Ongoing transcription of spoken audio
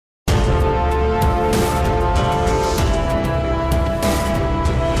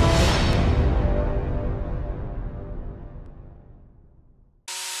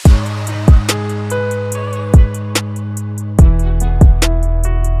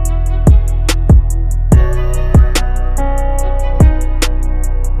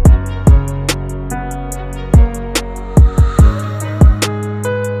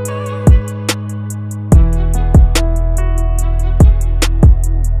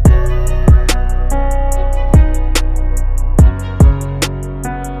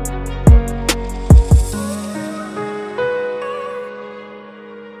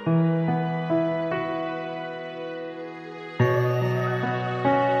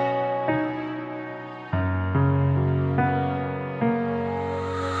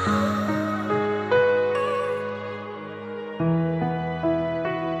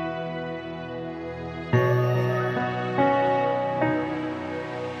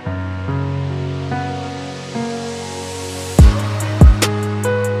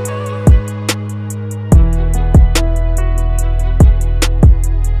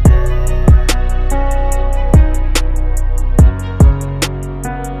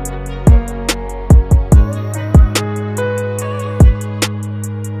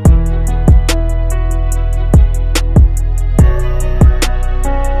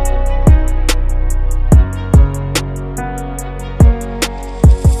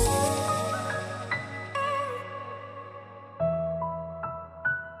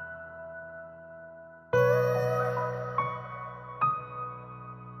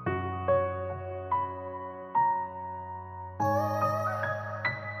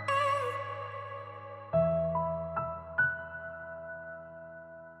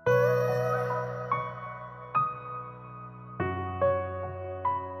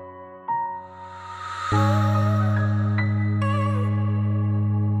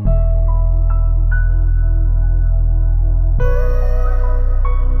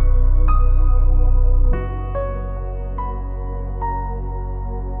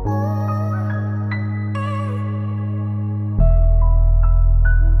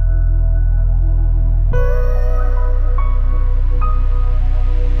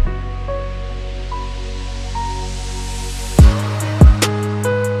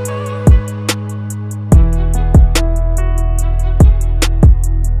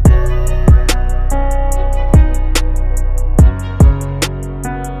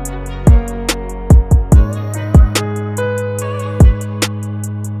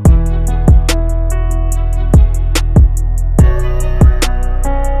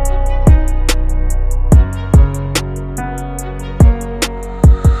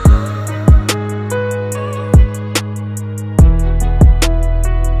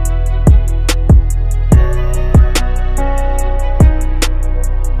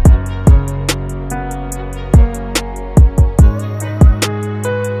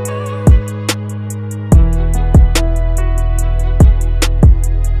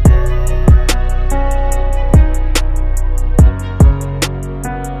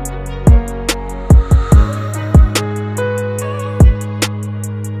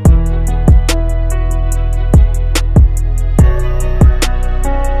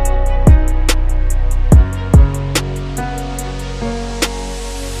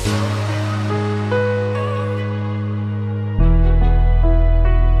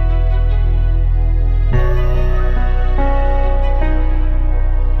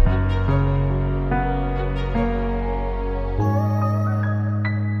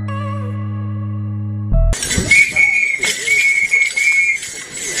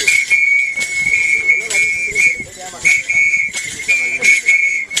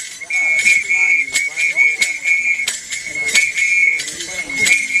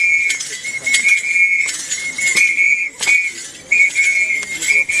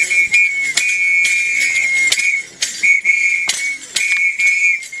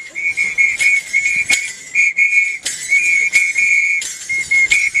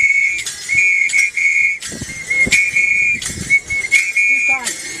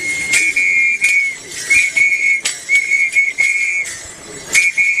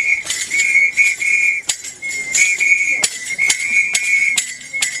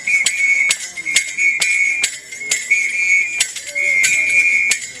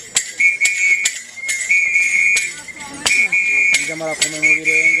Jamara come mu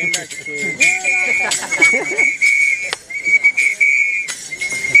birenge ndake.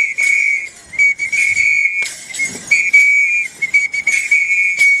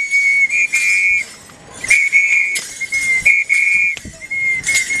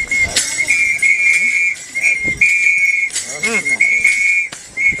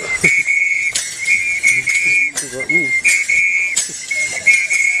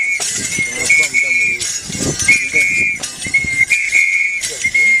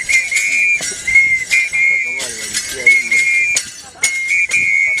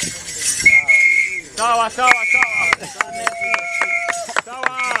 Sawa.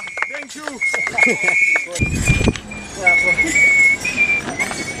 Thank you.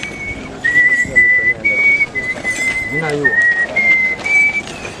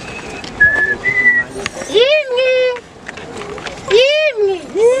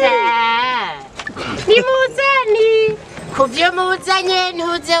 Bimuzanye kuvyamuzanye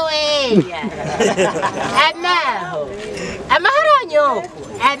ntuze weya amahoro nyoko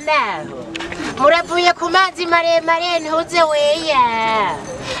muravuye ku mazi maremare ntuze weya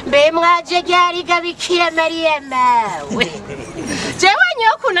mbe mwaje ryari gabikira Mariya mawe jewe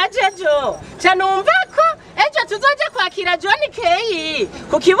nyoko na jejo canumva ko nejo tuzoje kwakira John Kay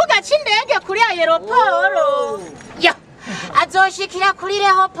kukibuga c'indege kuri aeroporo. Yo azoshikira kuri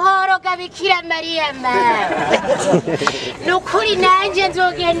aeroporo gabikira Maria nukuri nanje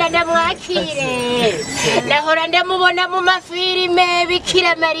nzogenda ndamwakire nahora ndamubona mu mafilime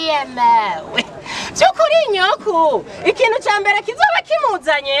bikira Maria we cyukuri nyoko ikintu cyambere kizoba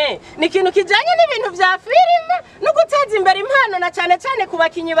kimuzanye ni ikintu kijanye n'ibintu vya filime no guteza imbere impano na cyane cyane ku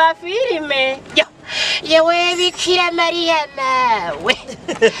bakinyi ba filime. Yewe bikira Maria we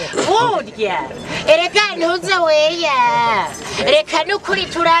burya erega ntuze weya reka nukuri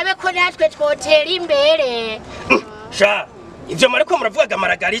turabe ko natwe twotera imbere sha ivyo mariko muravuga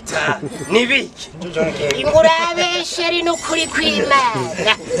Margarita nibiki ingurabe sheri nukuri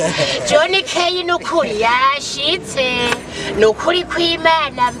kwimana John Kay nukuri yashitse nukuri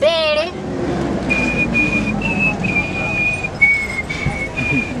kwimana mbere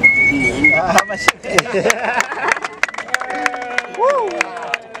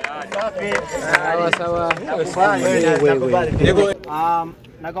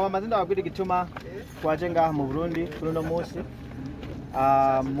nagoma mazinda wabwira igituma twaje ngaha mu Burundi kuri no munsi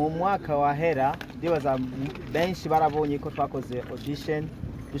mu mwaka wahera ndibaza benshi barabonye ko twakoze audition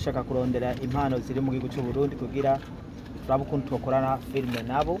dushaka kurondera impano ziri mu gihugu cy'u Burundi kugira turabe ukuntu twakorana filme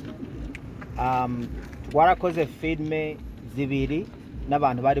nabo twarakoze filme zibiri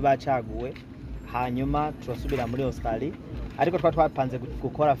n'abantu bari bacaguwe hanyuma turasubira muri Ausralia ariko twapanze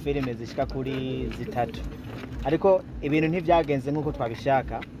gukora filme zishika kuri zitatu ariko ibintu ntivyagenze nkuko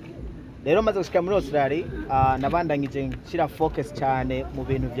twabishaka. Rero maze gushika muri Australia nabandangije nshira focus cyane mu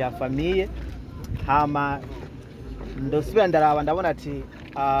bintu vya famille hama ndosubira ndaraba ndabona ati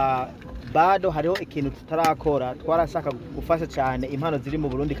bado hariho ikintu tutarakora twarashaka gufasha cyane impano ziri mu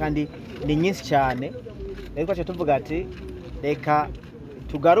Burundi kandi ni nyinshi cyane. Rero twaje tuvuga ati reka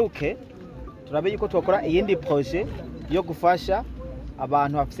tugaruke turabe yuko twakora iyindi projet yo gufasha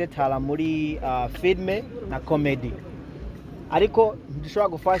abantu bafite tala muri filme na comedy ariko dushobora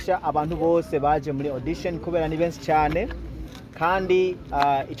gufasha abantu bose baje muri audition kubera ni benshi cyane kandi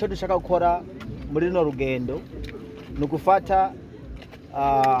ico dushaka gukora muri no rugendo no gufata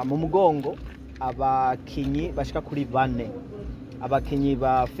mu mugongo abakinyi bashika kuri 4 abakinyi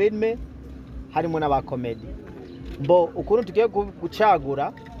ba filme harimo n'aba comedy mbo ukuntu tugiye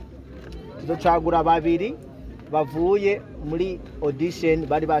gucagura tuzocagura babiri bavuye muri audition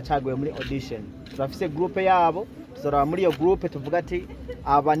bari bacaguye muri audition turafise groupe yabo tuzora muri iyo groupe tuvuga ati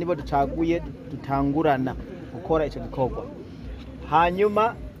aba nibo ducaguye dutangurana gukora ico gikorwa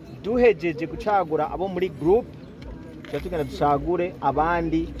hanyuma duhejeje gucagura abo muri groupe tugenda ducagure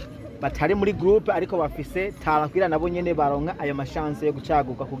abandi batari muri groupe ariko bafise tarakwira nabo nyene baronka ayo mashance yo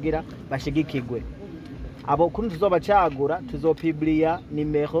gucagurwa kugira bashigikirwe abo kuntu tuzobacagura tuzopublia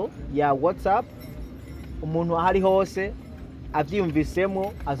nimero ya WhatsApp umuntu ahari hose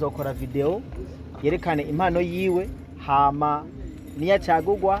avyumvisemo azokora video yerekane impano yiwe hama niya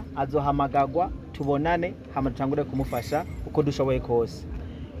cagurwa azohamagagwa tubonane hama tangure kumufasha uko dushoboye kose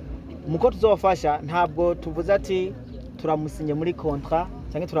muko tuzofasha ntabwo tuvuze ati turamusinye muri contrat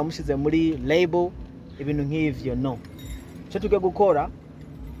cyangwa turamushize muri label ibintu nk'ivyo no cyo tugiye gukora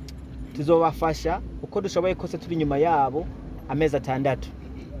tuzobafasha uko dushoboye kose turi nyuma yabo amezi 6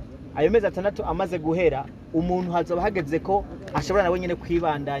 ayo mezi 6 amaze guhera umuntu hazoba hageze ko ashobora nawe nyene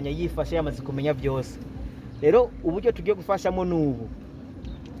kwibandanya yifasha yamaze kumenya byose. Rero uburyo tugiye gufashamo nubu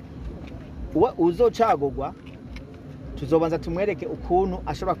uzocagurwa tuzobanza tumwereke ukuntu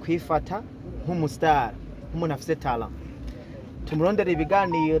ashobora kwifata nk'umustar nk'umuntu afite talent tumurondera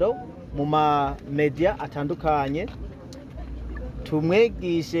ibiganiro mu ma media atandukanye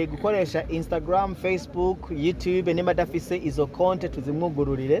tumwegishe gukoresha Instagram, Facebook, YouTube nimba dafise izo konte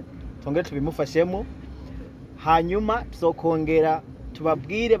tuzimwugururire tongere tubimufashemo hanyuma tuzokongera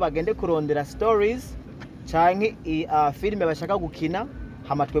tubabwire bagende kurondera stories canke filme bashaka gukina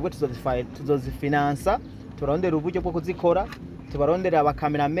hama twebwe tuzozifinansa turondera uburyo bwo kuzikora tubarondera aba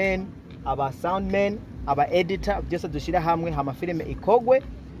cameraman aba soundman aba editor byose dushira hamwe hama filme ikogwe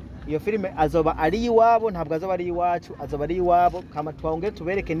iyo filme azoba ari iwabo ntabwo azoba ari iwacu azoba ari iwabo kama twongere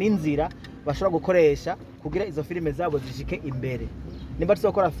tubereke n'inzira bashobora gukoresha kugira izo filme zabo zishike imbere nimba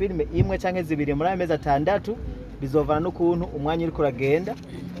tuzokora filme imwe canke zibiri muri amezi 6 bizovana n'ukuntu umwanya uri kuragenda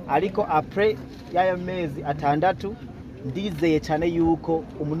ariko après y'aya mezi 6 ndizeye cyane yuko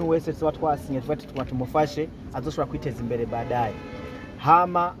umuntu wese tuba twasinye tuba tumufashe azoshobora kwiteza imbere baadaye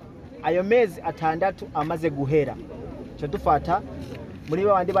hama ayo mezi 6 amaze guhera cyo dufata muri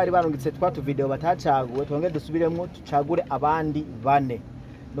babandi bari barungitse twatu video batacaguwe twongere dusubiremo tucagure abandi 4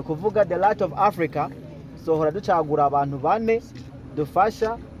 no kuvuga the light of Africa sohora ducagura abantu 4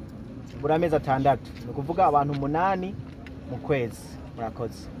 dufasha buri amezi 6 ni ukuvuga abantu 8 mu kwezi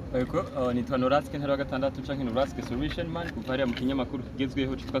murakoze. Ego nitwa Noraske ntara wa 6 canke Noraske solution man kuva hariya mu kinyamakuru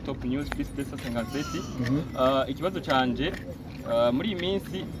kigezweho citwa Top News Peace Desa 57. Ikibazo canje muri iyi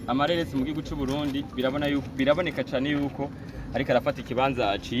minsi amareresi mu gihugu cy'u Burundi biraboneka cyane yuko ariko arafata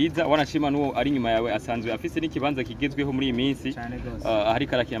ikibanza ciza wanashima nuwo ari nyuma yawe asanzwe afise n'ikibanza kigezweho muri iyi minsi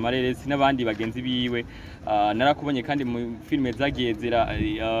ariko arakina amareresi n'abandi bagenzi biwe narakubonye kandi mu filme zagiye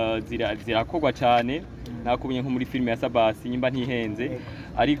zirakogwa cyane nakubonye nko muri filme ya Sabasi nyimba ntihenze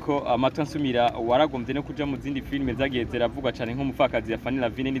ariko amatwa nsumira waragombye no kuja mu zindi filme zagiye ziravugwa cyane nko mufakazi ya Fanny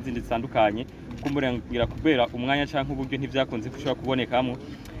Lavine n'izindi zitandukanye kumburangira kubera umwanya canke uburyo ntivyakunze kushobora kubonekamo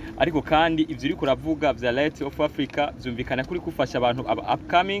ariko kandi ivyo uri kuravuga vya Light of Africa byumvikana kuri kufasha abantu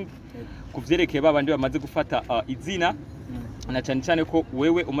upcoming kuvyerekeye babandi bamaze gufata izina na cyane ko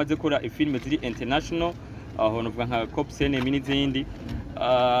wewe umaze gukora filme ziri international aho novuga nka Copsene n'izindi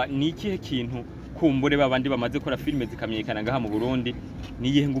ni ikihe kintu kumbure babandi bamaze gukora filme zikamenyekana ngaha mu Burundi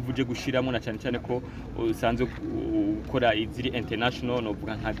niyihe nguvu uje gushiramo na cyane ko usanzwe ukora iziri international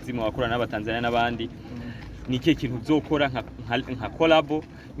novuga nka zimwe wakorana n'abatanzania n'abandi ni ikihe kintu uzokora nka collabo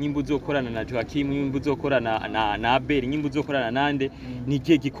nyimba uzokorana na Joachim nyimba uzokorana na Abel nyimba uzokorana nande ni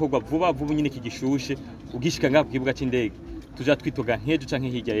ikihe gikorwa vuba nyine kigishushe ugishika ngaha ku kibuga c'indege tuja twitoga nkejo canke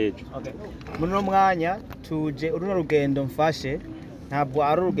hirya yejo. Okay. Muri no mwanya tuje uruno rugendo mfashe ntabwo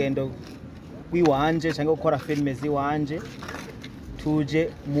ari urugendo wiwanje cyangwa gukora filme ziwanje tuje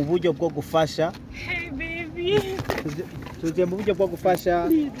mu buryo bwo gufasha. Hey baby. Tuje mu buryo bwo gufasha.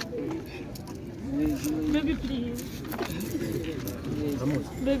 Baby please.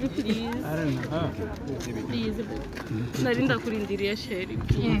 Baby please. Please. Narinda kurindiriye sheri.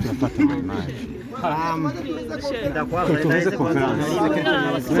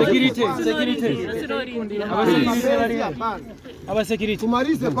 Security.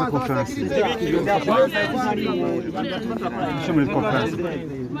 Tumalize kwanza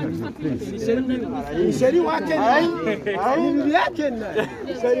sheri wake ni bibi yake na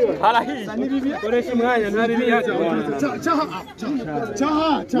sheri wake ni bibi Koresha mwanya na bibi yake.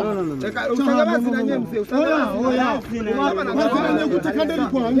 Chaha. Utagabazi na nyemse utagabazi. Mazina kutakandeli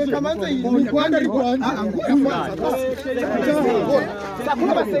kwanza. Kamanza hii kwanda kwanza.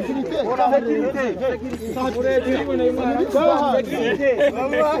 Sakuna ba security.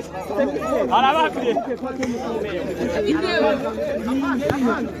 Arabakire.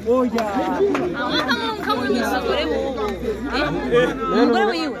 Umugore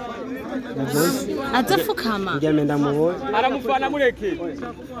wiwe azafukama Ngemenda mubo aramufana mureke.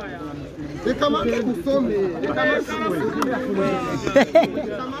 Reka manje kusome.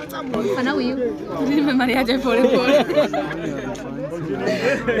 Fana wiwe uririmbe mariage pole.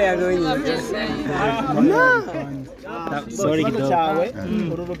 Sorry cyawe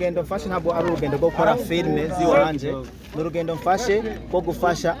uru rugendo mfashe ntabwo ari urugendo rwo gukora filme ziwanje n'urugendo mfashe rwo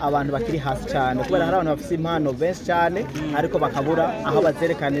gufasha abantu bakiri hasi cyane kubera hari abantu bafite impano benshi cyane ariko bakabura aho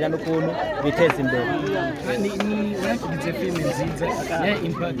bazerekanira n'ukuntu biteza imbere. Ni wakigize filme nziza ya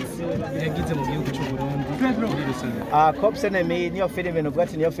impact yagize mu gihugu cy'u Burundi. Copsene niyo filme nuvuga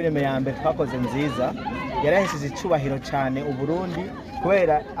ati niyo filme ya mbere twakoze nziza yarahesheje icubahiro cyane u Burundi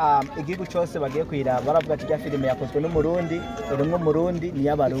kubera igihugu cyose bagiye kwira baravuga ati ya filme yakozwe n'umurundi urumwe umurundi ni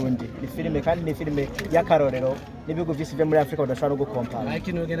y'abarundi ni filme kandi ni filme y'akarorero n'ibihugu byinshi byo muri Afrika badashobora no gukompara.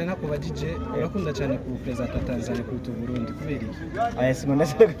 Ikintu ugenda nka kubajije urakunda cyane ku president Tanzania kuruta Burundi kubera iki? Singo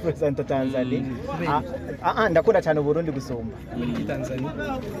ndashaka ku president Tanzania ndakunda cyane Burundi gusumba. Muri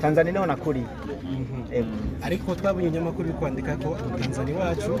Tanzania niho nakuri. Ariko twabonye inyamakuru kwandika ko Tanzania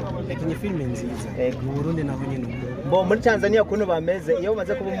wacu yakinye filme nziza. Mu Burundi naho nyine Bo muri Tanzania kuntu bameze iyo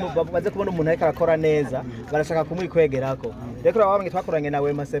bamaze kubona umuntu ariko arakora neza barashaka kumwikwegerako. Reko babamwe twakoranye na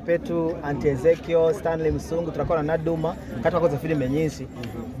Wema Sepetu, Anti Ezekiel, Stanley Musungu turakora na Duma kandi twakoze filme nyinshi.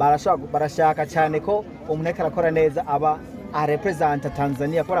 Barashaka cyane ko umuntu ariko arakora neza aba representa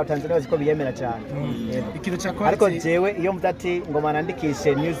Tanzania kubera Tanzania baziko biyemera cyane. Ikintu cyakora ariko jewe iyo mudati ngoma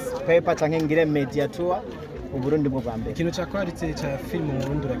nandikishe newspaper canke ngire media tour Uburundi bwo bwambere. Ikintu cyakwaritse cha filme mu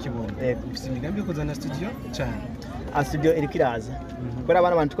Burundi urakibona. Ufite imigambi yo kuzana studio cyane. Studio iri kiraza. Kubera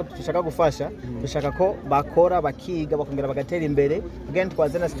abana bantu dushaka gufasha, dushaka ko bakora bakiga bakongera bagatera imbere. Again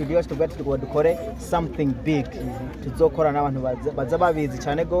twazana studio tugati dukore something big. Tuzokora n'abantu baza babizi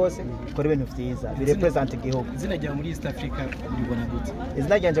cyane gose, dukora ibintu vyiza. Bi represent igihugu. Izina rya muri East Africa ribona gute?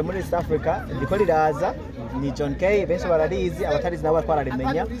 Izina ryanje muri East Africa riko riraza ni John Kay benshi bararizi abatarizi nabo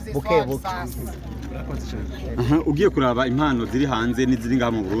twararimenya buke. ugiye kuraba impano ziri hanze n'iziri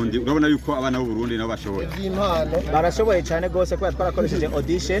ngaha mu Burundi urabona yuko abana b'u Burundi nabo bashoboye barashoboye cyane gose kubera twarakoresheje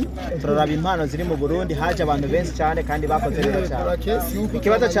audition turaraba impano ziri mu Burundi haje abantu benshi cyane kandi bakoze neza cyane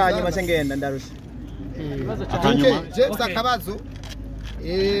ikibazo cyanyuma cyo ngenda ndarusha akanyuma James akabazo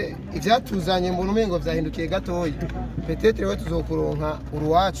ivyatuzanye mu rumengo vyahindukiye gatoyi petetre we tuzokuronka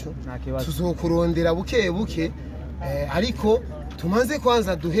uruwacu tuzokurondera buke buke ariko tumanze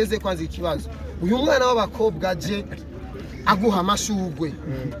kwanza duheze kwanza ikibazo uyu mwana w'abakobwa aje aguha amashugwe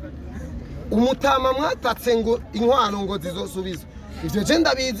umutama mwatatse ngo inkwano ngo zizosubizwa ivyo je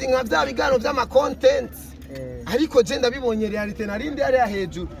ndabizi nka vya bigano vy'ama content ariko je ndabibonye reality narindi ari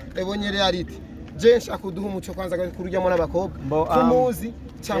hejuru ebonye reality je nshaka kuduha umuco kwanza kurujyamo n'abakobwa kumuzi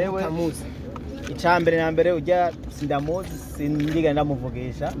cyangwa utamuzi icambere na mbere ujya sindamuzi sindiga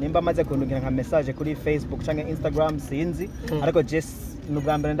ndamuvugisha nimba amaze kundugira nka message kuri Facebook cyangwa Instagram sinzi ariko je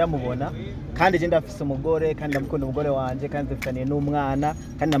n'ubwa mbere ndamubona kandi je ndafise umugore kandi ndamukunda umugore wanje kandi dufitaniye n'umwana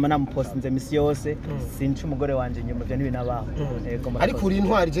kandi nama namupostinze misi yose sinci umugore wanje nyuma byo n'ibinabaho ariko uri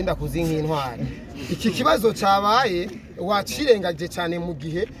intwari je ndakuzi nk'intwari iki kibazo cabaye wacirengaje cyane mu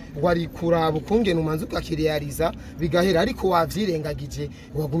gihe wari kuraba ukungene umanze ukakiriyariza bigahera ariko wavyirengagije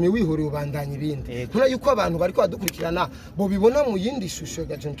wagumye wihore ubandanye ibindi nkora yuko abantu bari ko badukurikirana bo bibona mu yindi shusho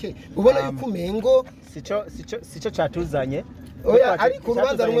ya John Kay ubona yuko umengo sico catuzanye oya ariko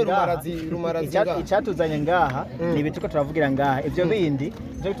urubanza rumwe rumaraziga icyatuzanye ngaha ni ibituko turavugira ngaha ivyo bindi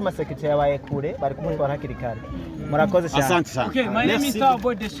byo gutuma secretary yabaye kure bari kumutwara hakiri kare murakoze cyane okay my name is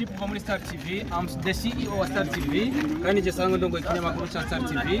Starboy the ship from Star TV I'm the CEO of Star TV kandi je sango ndongo ikinyamakuru cha Star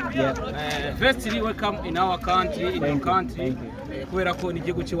TV firstly welcome in our country in your country kubera ko ni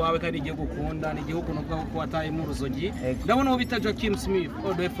igihugu ciwawe kandi igihugu gukunda ni igihugu no ko wataye mu ruzogi ndabona ubita Joaquin Smith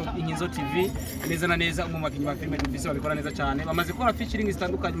all the way from Inkinzo TV neza na neza mu makinyi ba filime dufise babikora neza cyane bamaze gukora featuring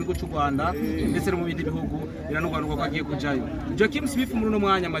zitandukanye mu gihugu cy'u Rwanda ndetse no mu bindi bihugu biranugwanugwa bagiye kujayo Joaquin Smith muri no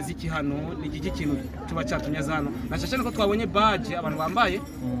mwanya maziki hano ni iki kintu tuba cyatumyaza hano nashashana ko twabonye badge abantu bambaye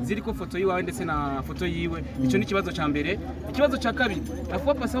ziri ko foto yiwawe ndetse na foto yiwe ico ni kibazo ca mbere ikibazo ca kabiri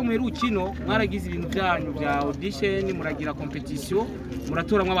afuwa pasa mu rukino mwaragize ibintu byanyu bya audition muragira competition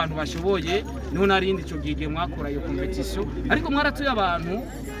muratoramwe abantu bashoboye niho narindi cyo gihe mwakora iyo competition ariko mwaratuye abantu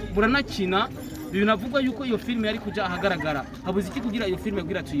muranakina binavuga yuko iyo filme yari kuja ahagaragara habuze iki kugira iyo filme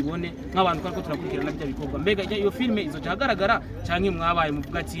kugira tuyibone nk'abantu kandi ko turakurikirana bya bikorwa mbega iyo filme izo ahagaragara canke mwabaye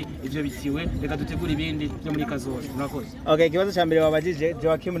muvuga ati ivyo bitiwe reka dutegura ibindi byo muri kazoza murakoze okay kibazo ca mbere wabajije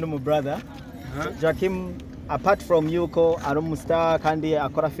Joaquin no mu brother Joaquin apart from yuko ari umustar kandi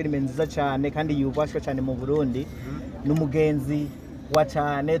akora filme nziza cyane kandi yubashwe cyane mu Burundi n'umugenzi wa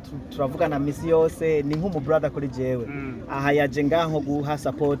cyane turavugana misi yose ni nk'umu brother kuri jewe aha yaje ngaho guha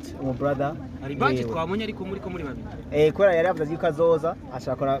support umu brother ari baje twabonye ariko muri babiri kubera yari yavuze yuko azoza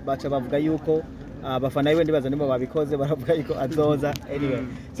ashakora baca bavuga yuko abafana yiwe ndibaza nimba babikoze baravuga yuko azoza anyway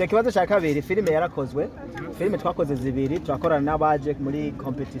cyo kibazo cya kabiri filime yarakozwe filime twakoze zibiri turakorana n'abaje muri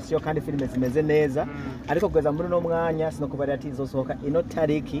competition kandi filime zimeze neza ariko kugeza muri no mwanya sinokubarira ati izosohoka ino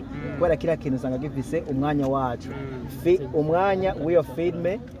tariki kubera kira kintu usanga gifise umwanya wacu umwanya w'iyo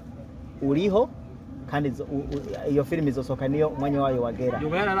filime uriho kandi iyo filime izosohoka niyo umwanya wayo wagera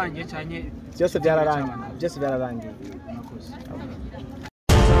yoba yararangiye cyane byose byararangiye